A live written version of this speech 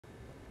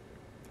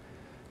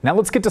Now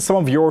let's get to some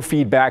of your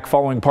feedback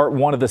following part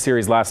 1 of the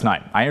series last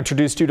night. I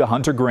introduced you to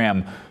Hunter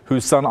Graham,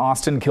 whose son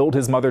Austin killed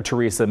his mother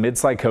Teresa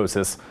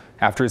mid-psychosis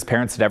after his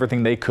parents did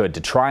everything they could to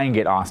try and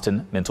get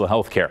Austin mental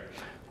health care.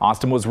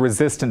 Austin was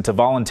resistant to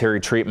voluntary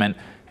treatment,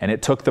 and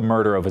it took the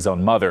murder of his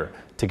own mother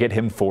to get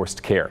him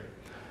forced care.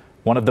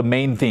 One of the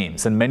main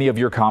themes in many of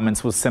your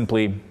comments was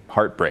simply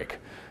heartbreak.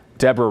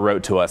 Deborah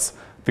wrote to us,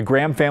 "The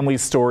Graham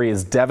family's story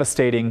is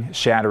devastating,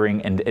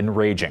 shattering, and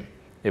enraging.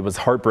 It was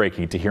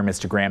heartbreaking to hear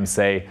Mr. Graham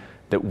say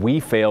that we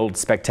failed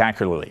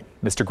spectacularly.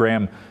 Mr.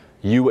 Graham,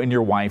 you and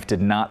your wife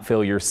did not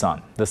fail your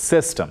son. The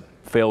system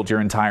failed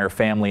your entire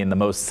family in the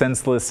most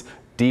senseless,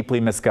 deeply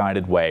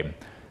misguided way.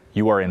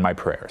 You are in my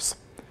prayers."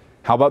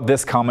 How about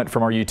this comment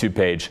from our YouTube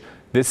page?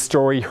 "This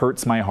story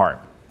hurts my heart.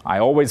 I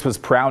always was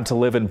proud to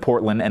live in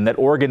Portland and that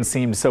Oregon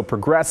seemed so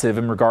progressive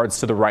in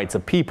regards to the rights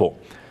of people.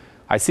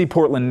 I see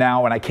Portland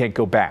now and I can't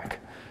go back.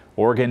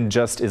 Oregon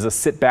just is a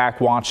sit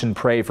back, watch and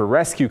pray for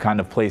rescue kind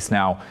of place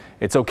now.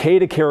 It's okay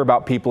to care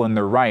about people and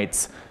their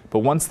rights, but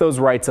once those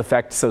rights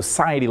affect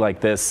society like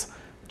this,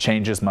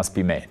 changes must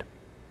be made."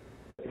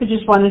 I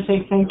just want to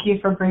say thank you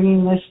for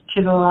bringing this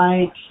to the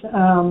light.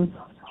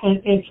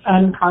 It's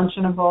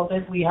unconscionable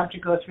that we have to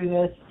go through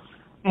this,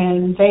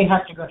 and they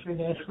have to go through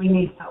this. We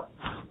need help.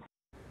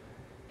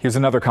 Here's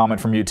another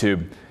comment from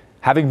YouTube.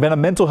 "Having been a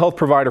mental health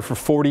provider for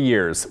 40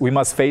 years, we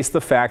must face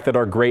the fact that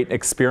our great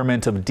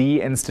experiment of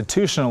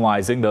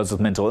deinstitutionalizing those with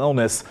mental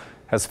illness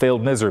has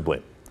failed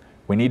miserably.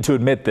 We need to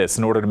admit this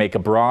in order to make a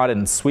broad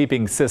and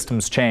sweeping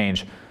systems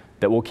change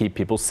that will keep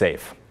people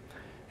safe."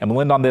 And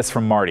we'll end on this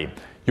from Marty.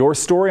 "Your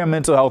story on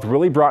mental health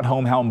really brought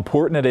home how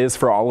important it is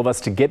for all of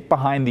us to get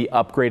behind the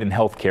upgrade in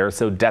healthcare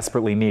so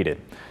desperately needed.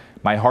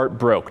 My heart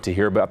broke to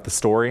hear about the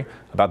story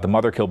about the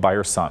mother killed by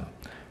her son.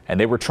 And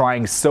they were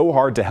trying so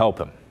hard to help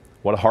him.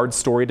 What a hard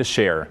story to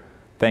share.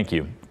 Thank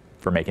you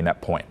for making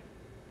that point."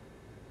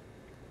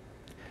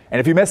 And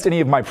if you missed any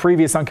of my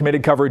previous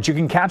Uncommitted coverage, you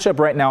can catch up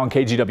right now on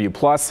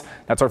KGW+.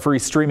 That's our free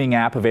streaming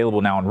app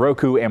available now on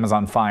Roku,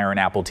 Amazon Fire, and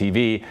Apple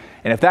TV.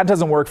 And if that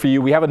doesn't work for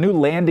you, we have a new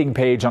landing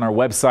page on our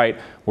website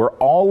where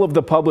all of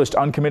the published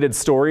Uncommitted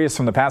stories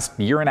from the past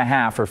year and a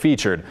half are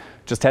featured.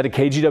 Just head to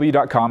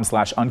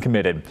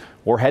kgw.com/uncommitted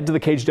or head to the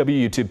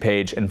KGW YouTube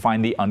page and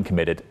find the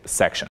Uncommitted section.